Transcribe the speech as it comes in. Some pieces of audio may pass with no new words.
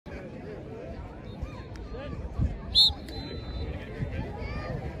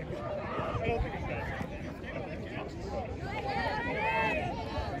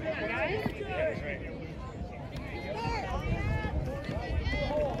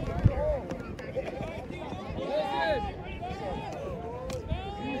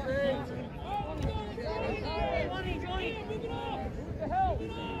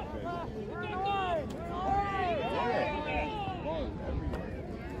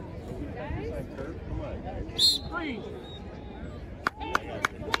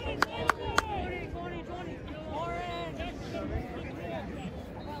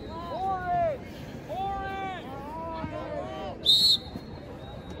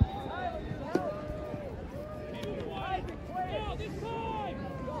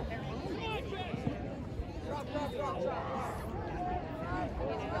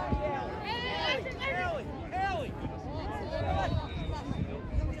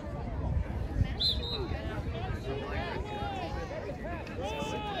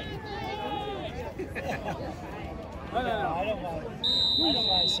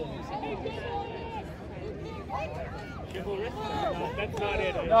That's not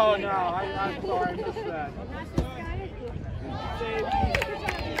it. No, I'm sorry, I missed that.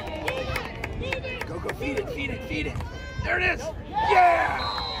 Go, feed it. There it is.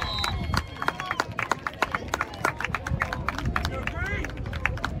 Yeah!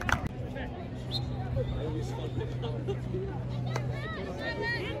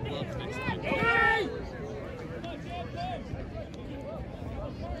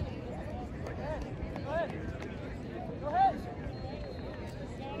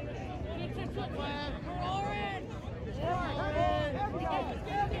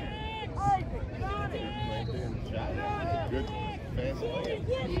 Good fast leg.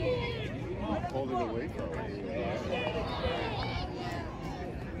 Pulled it away from it.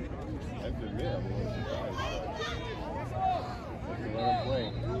 That's been me. I'm a little surprised. Let's let him play.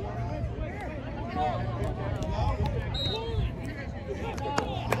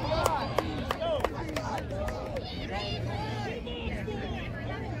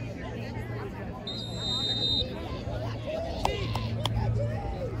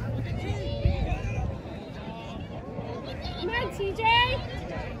 Come on, TJ!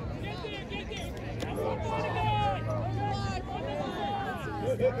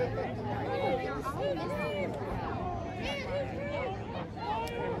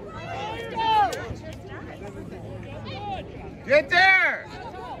 Get there!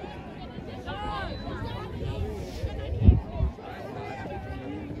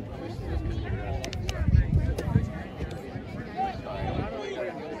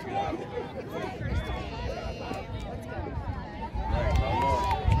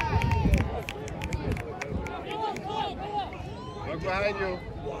 Look behind you.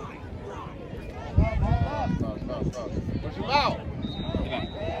 Stop. Push him out.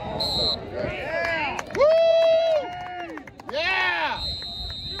 Yeah. Woo! Yeah!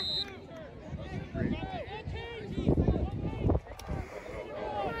 Come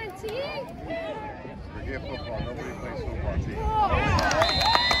on, team! Forget football. Nobody plays football, team.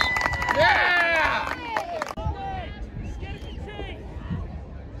 Yeah!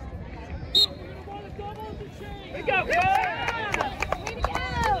 Here we go!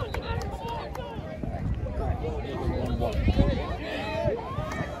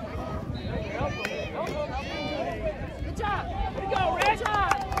 Good job! Here we go, Red! Good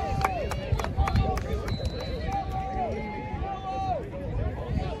job!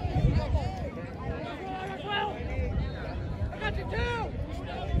 I got you too!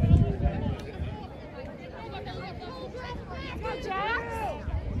 Come on, Jax!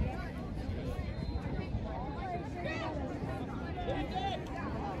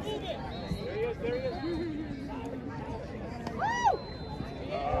 There he is. Woo!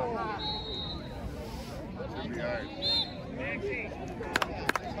 Should be all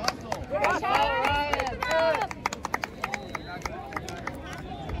right. Good job!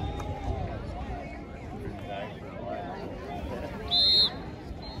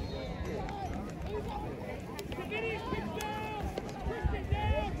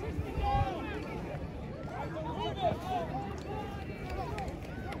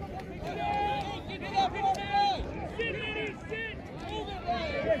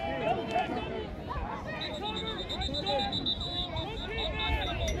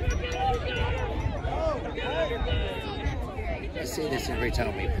 I say this every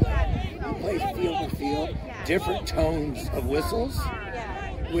time we play field to field. Different tones of whistles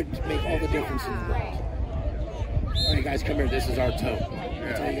would make all the difference in the world. All right, guys, come here. This is our tone.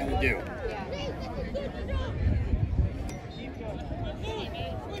 That's all you got to do.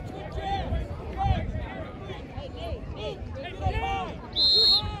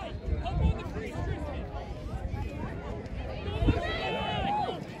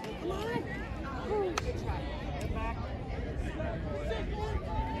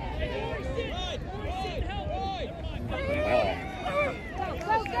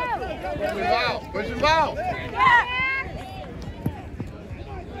 Push him out!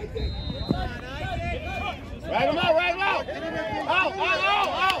 Rag him out! Out!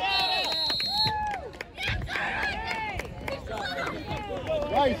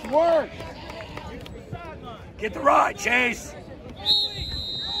 Nice work. Get the ride, Chase.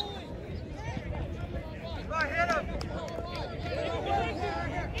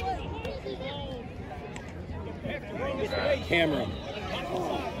 Camera.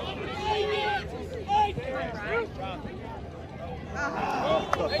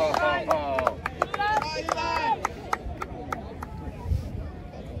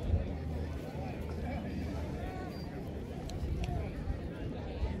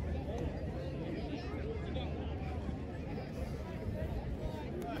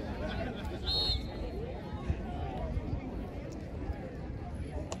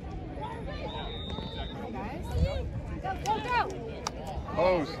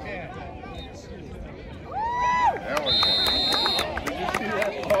 Post. That was it. Did you see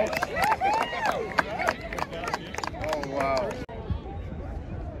that post? Oh, wow.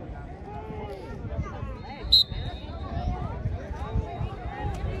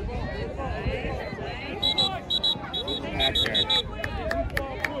 Back there.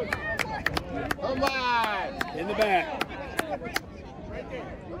 Come on. In the back.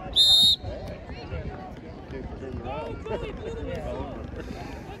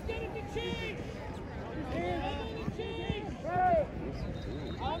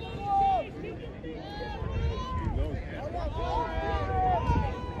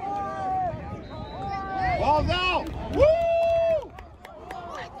 Ball's out. Woo!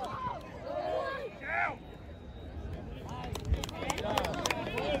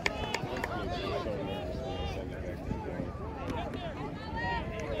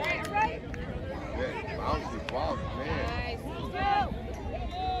 Bouncy ball, man.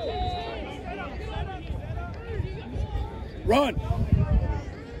 Run.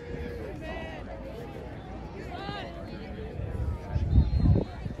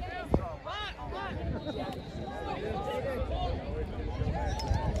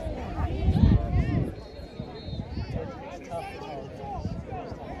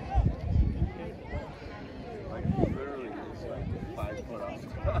 Like literally, it's like 5 foot off.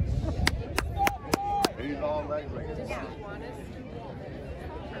 And he's all legs like this.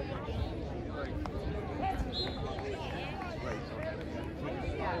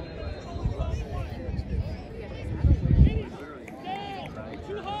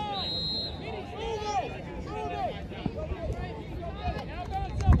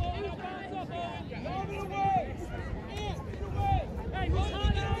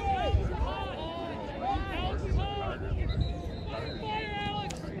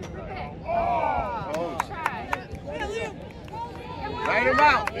 Write him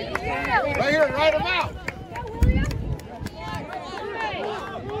out. Right here, write him out.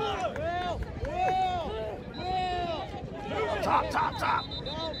 Top.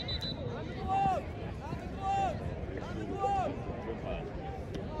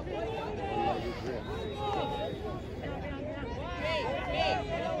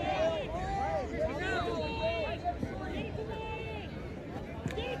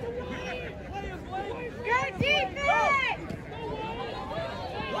 Good defense!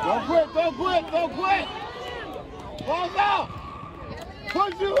 Don't quit. Ball's out.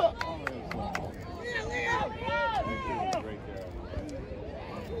 Push you up.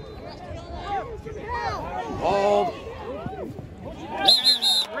 Hold.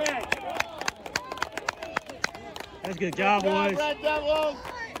 That's a good job, boys. Red Devils.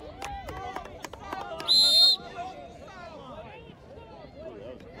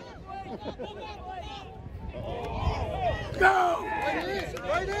 Go!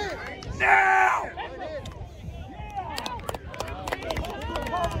 Right in. Now!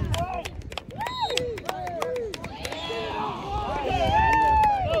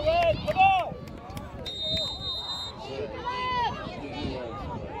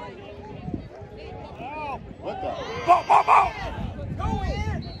 What the? Ball!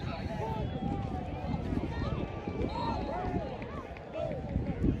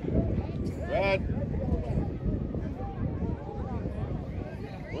 Red.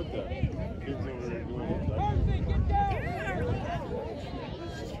 What the? Kids over there doing it.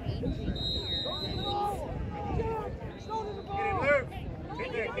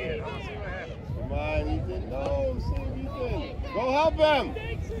 Come on, Ethan. No, save Ethan. Go help him.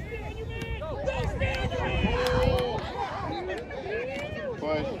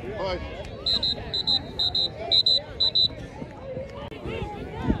 Push. Hunt.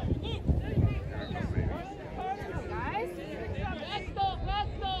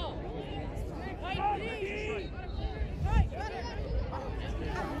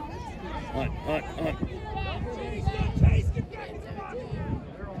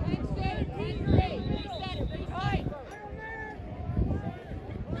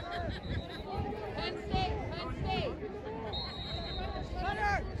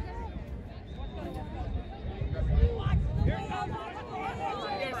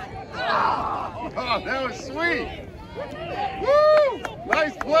 Oh, that was sweet. Woo!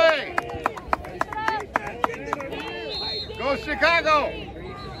 Nice play. Go Chicago. Here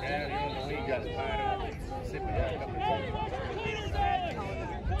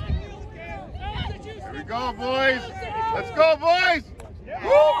we go, boys. Let's go, boys.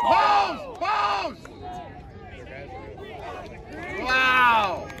 Woo! Pose! Pose!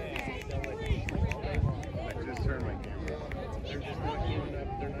 Wow! I just turned my camera off. They're just not giving up.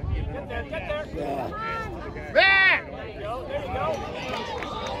 They're not giving up. Get there. Back! There you go.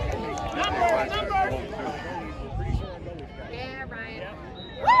 Number! Yeah, Ryan.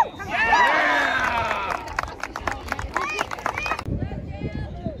 Woo! Yeah!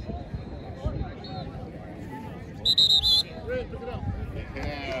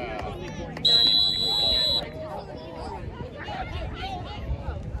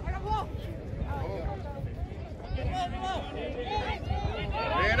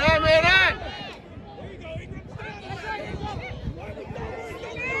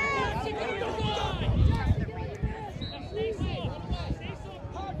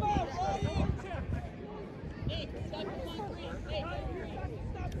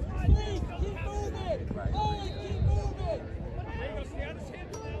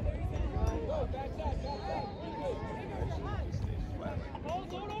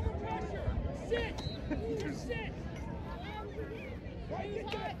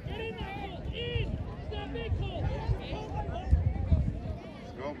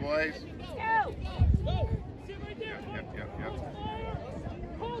 Go, boys. Go. Go. Sit right there. Yep.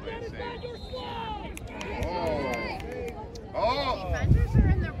 Hold that inside your slide. Oh. Defenders are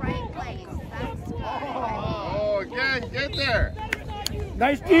in the right place. That's good. Oh, again, get there.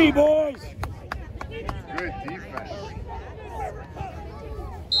 Nice D, boys. Good defense.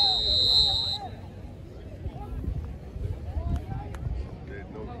 There's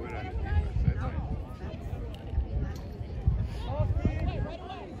no quit on the defense.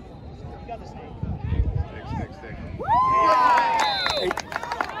 That's right. Stick.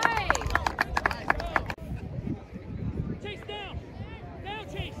 Chase down. Down,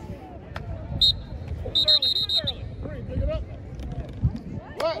 Chase. He was early. Hurry, pick it up.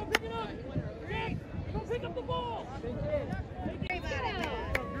 What? Go pick it up. Jack, go pick up the ball. Let's check this.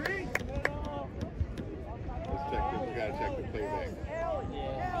 We gotta check the playback. Get out of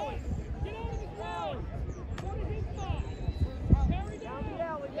his road. Go to his spot. Carry down the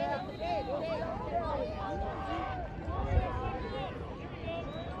alley.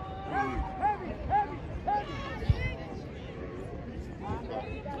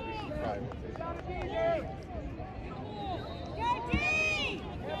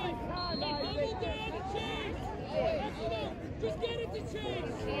 Just get it to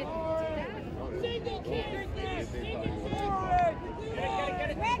Chase. Single kick.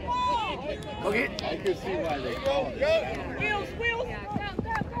 Okay. I can see why they called it. Wheels. Go.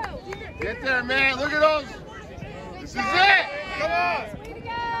 Get there, man. Look at those. This is it. Come on. Way to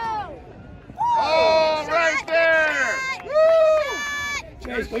go. Oh, right there.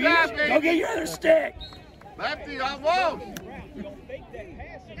 Woo! Chase, Good shot, baby. go get your other stick. Lefty, almost.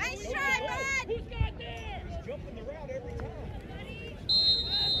 Nice try, bud. Who's got there?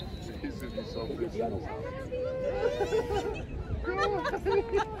 This would be so good. He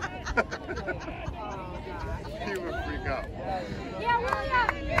would freak out. Yeah, William.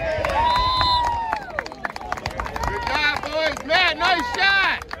 Good job, boys. Matt, nice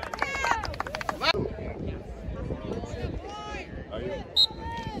shot. Are you?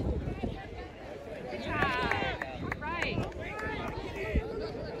 Right.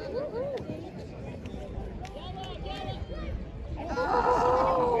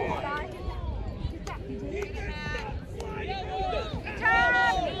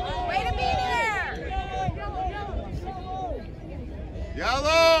 Way to be there.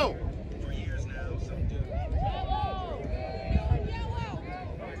 Yellow.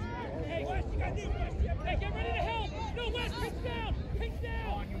 Hey, West, you got this. Hey, get ready to help. No, West, pitch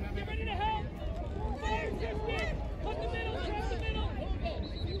down. Get ready to help. Fire, Tristan. Put the middle, trap the middle.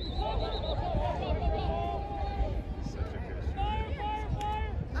 Fire.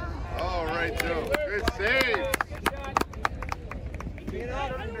 Oh, right, Joe. Good save.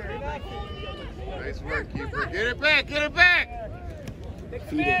 Nice work, keeper. Get it back.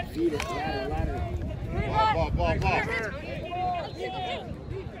 Feed it. Ladder. Ball.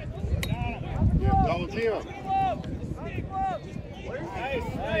 Yeah, double team him.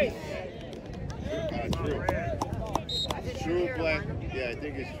 Nice. True black. Yeah, I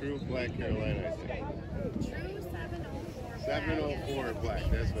think it's True Black Carolina, I think. True 704 Black.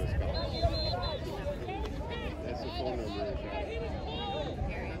 That's what it's called. That's the phone number.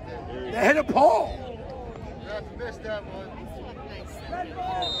 They hit a pole. missed that one. That's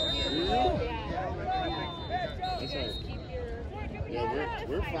all. Yeah,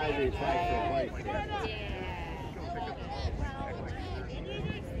 we're 5-8 for a fight. Like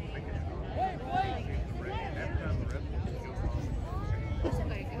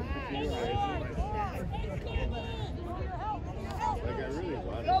I really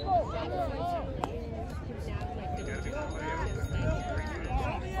want it.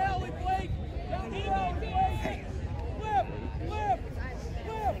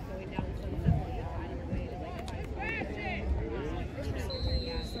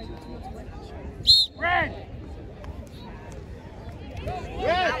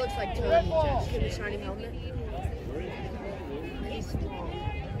 That looks like Tony just in the shiny helmet. He's small.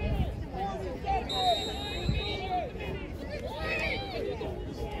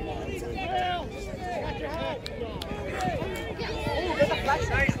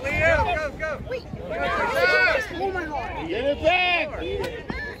 Nice, Leo. Go, go. Wait, hold my heart. Get it back!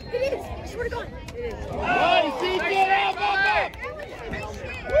 It is. I swear to God. It is. Nice, he get up, up!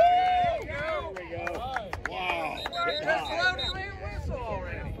 There you go. Wow. Just loud and whistle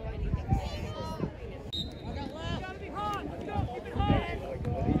already. Gotta be hot. Let's go. Keep it hot.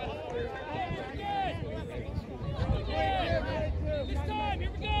 This time,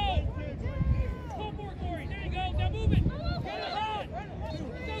 here we go. Pull forward, Corey. There you go. Now move it. Get it hot. Let's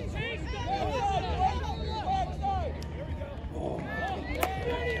go, Chase. Go.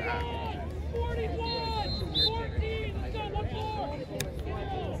 41. 14. Let's go. One more.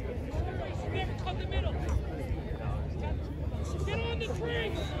 Never cut the middle. Get on the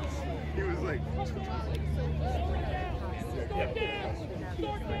tree. He was like, Start down.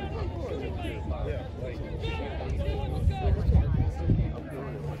 Start down. Shooting lane. yeah, like,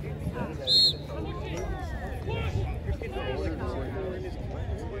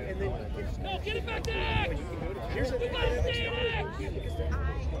 No, get it back to X! We gotta stay in X!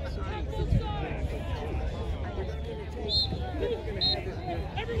 Full side!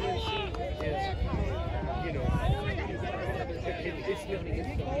 Everyone lock! you know, it's not against them.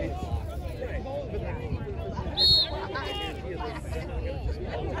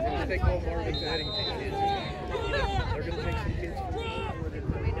 If they call Marvin batting, they're going to take some kids.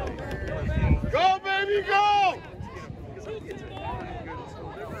 Go, baby, go!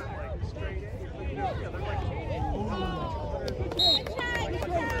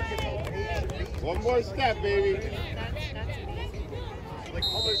 One more step, baby. Like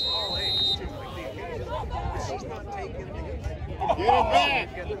almost all A's too. Like she's not taking the. Get it back.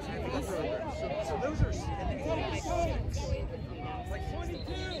 So those are like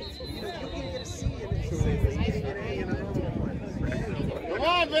 22. You know, you can get a C and it's the same as getting an A in a normal one. Come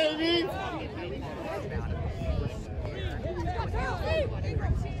on, baby.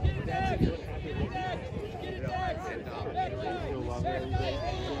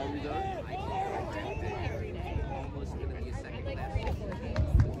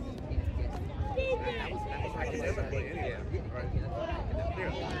 Academically, anyway.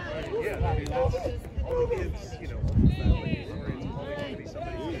 Yeah, I mean, all the kids, you know, families, friends, always going to be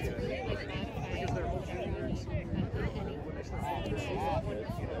somebody's kids. Because they're all juniors. When they start off this season,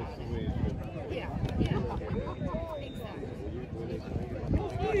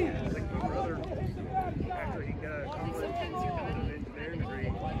 you know, like my brother, after he got a college engineering degree,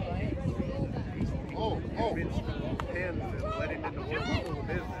 he convinced Penn to let him into one school of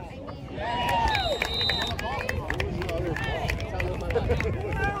business.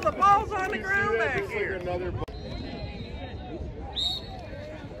 Oh, the ball's on the ground back here. Another ball.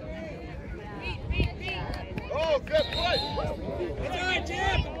 Oh, good play. It's all right,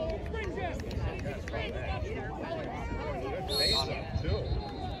 Jim! Face up, too.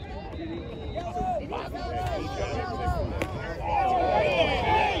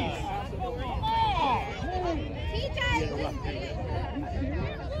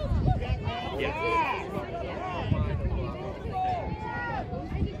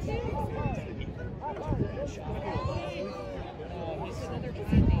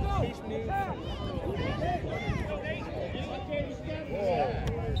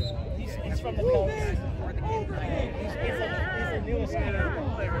 He's from the Colts. He's the newest player.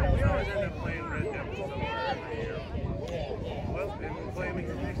 We always end up playing Red Devils somewhere every year. Well, and we'll play them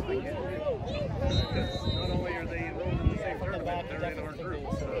again next weekend. Because not only are they enrolled in the same tournament, they're in our group.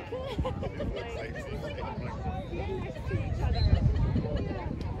 So.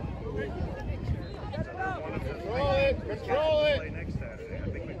 Control it. Play next Saturday. I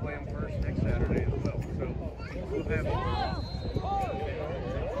think we play them first next Saturday as well. So we'll have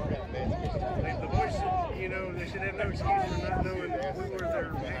the boys, you know, they should have no excuse for not knowing who were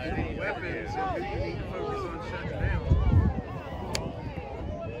their actual weapons and who you need to focus on shutting down.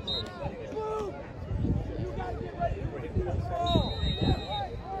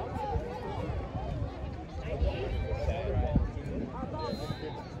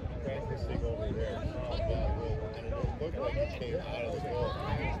 Practicing over there. And it looked like it came out of the goal.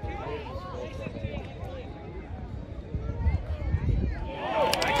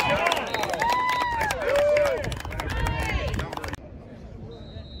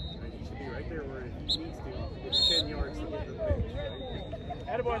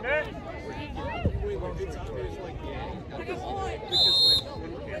 Attaboy, Matt.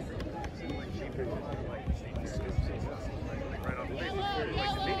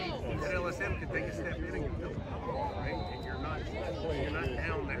 That LSM could take a step in and go, right? And you're not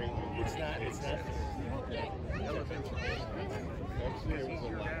down there. It's not. LSM. He's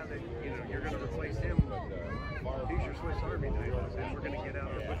your guy that, you're going to replace him. He's your Swiss Army knife. And we're going to get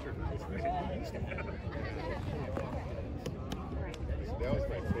out our butcher knives. That was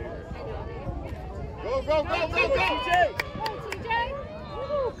my favorite. Go, go, go, go, go! TJ!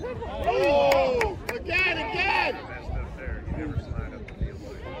 Woo, good one. Oh, again! Messed up there. You never slide up the field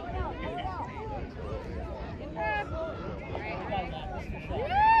like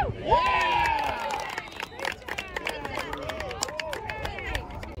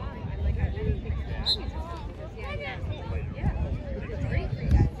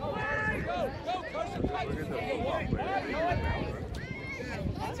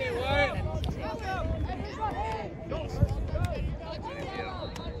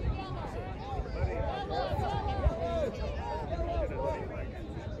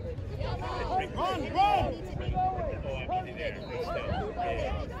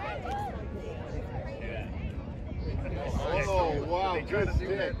Oh, wow, good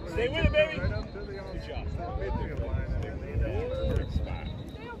stick. Stay with it, baby. right up to the Good job.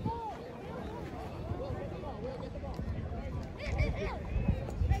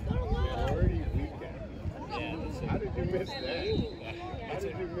 Already weekend. How did you miss that? How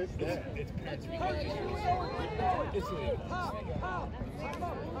did you miss that? It's parents weekend. It's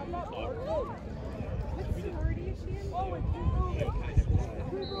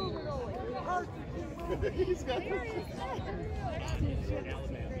He's got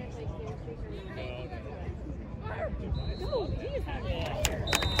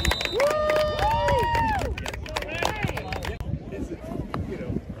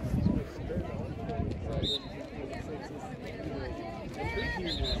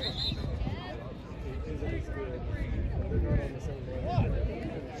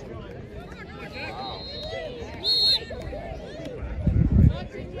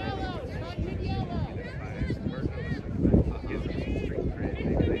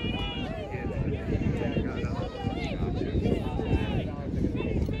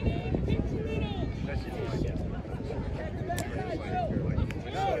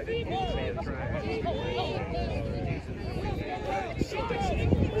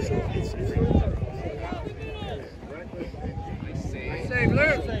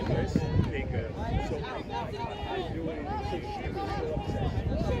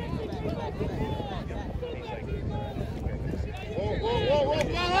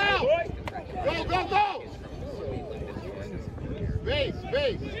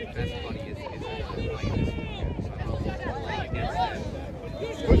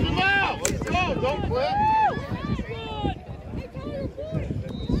push him out! Let's go! Don't flip!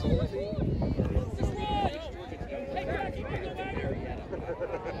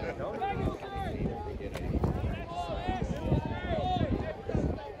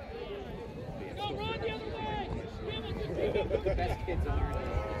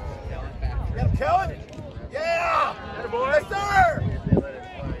 Get him, Kellen! Yeah! Attaboy! Yes, sir!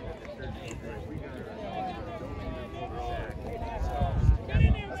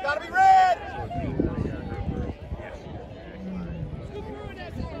 That's gotta be red!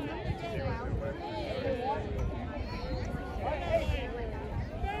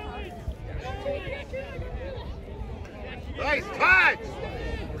 Nice touch!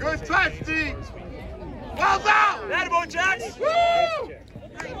 Good touch, Steve! Well done! Attaboy, Jax! Woo!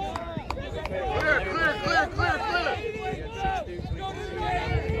 Clear!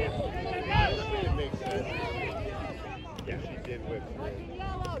 Yeah, she did whip through.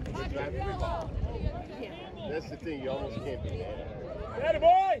 That's the thing, you almost can't be mad at her.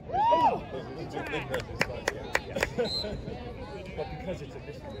 Attaboy! This is stupid versus fun. But because it's a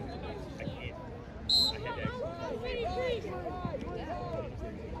mystery, I can't. I had to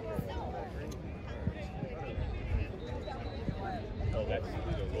Oh, that's the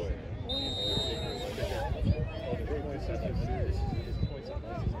lawyer. This is points on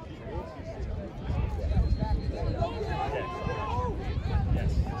my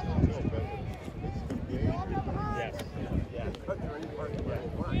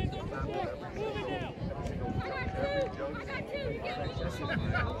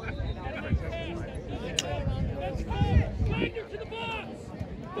Grinder to the box!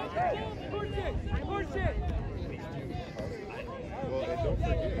 Push it! Push it! Well, and don't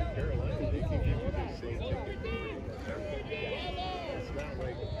forget, Carolina, they can give you the same ticket. It's not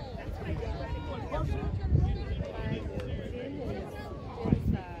like...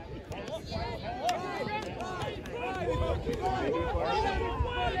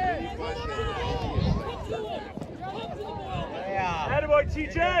 Yeah. Attaboy,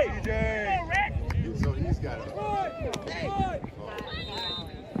 TJ. So he's got it.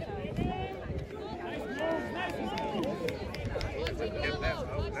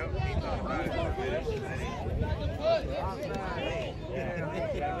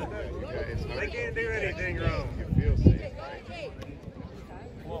 They can't do anything wrong. You feel safe, right?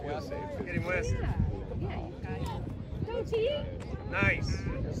 Get him, West. Go, T. Nice.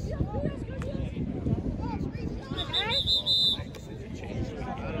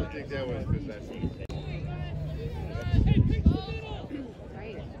 I don't think that was possession.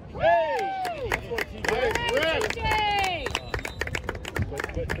 Right. Nice rip! TJ!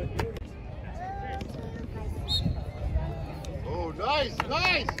 Oh, nice,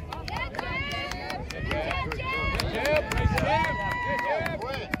 nice!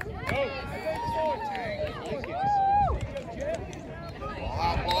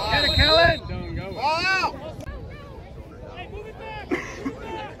 Get it, Kellen! Ball out! Hey, move it back! Move it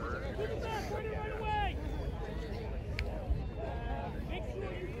back! Turn it right away! Make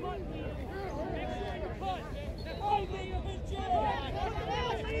sure you cut, Leah. Make sure you cut. Oh, Leah!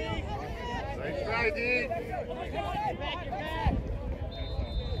 Nice try, D.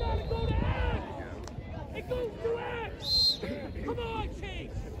 Gotta go to X! It goes to X! Come on,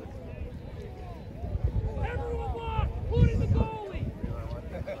 Chase! Everyone lock! Put in the goalie!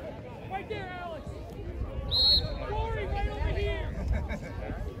 Right there, Alex! Corey, right over here!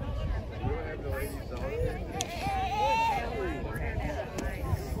 You don't have the ladies on.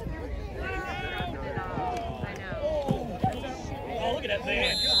 Oh, look at that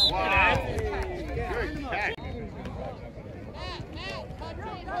man. Wow. Good catch.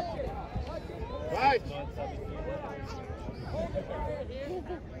 Right.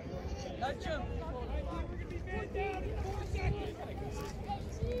 Touch him! We're gonna be man down in 4 seconds!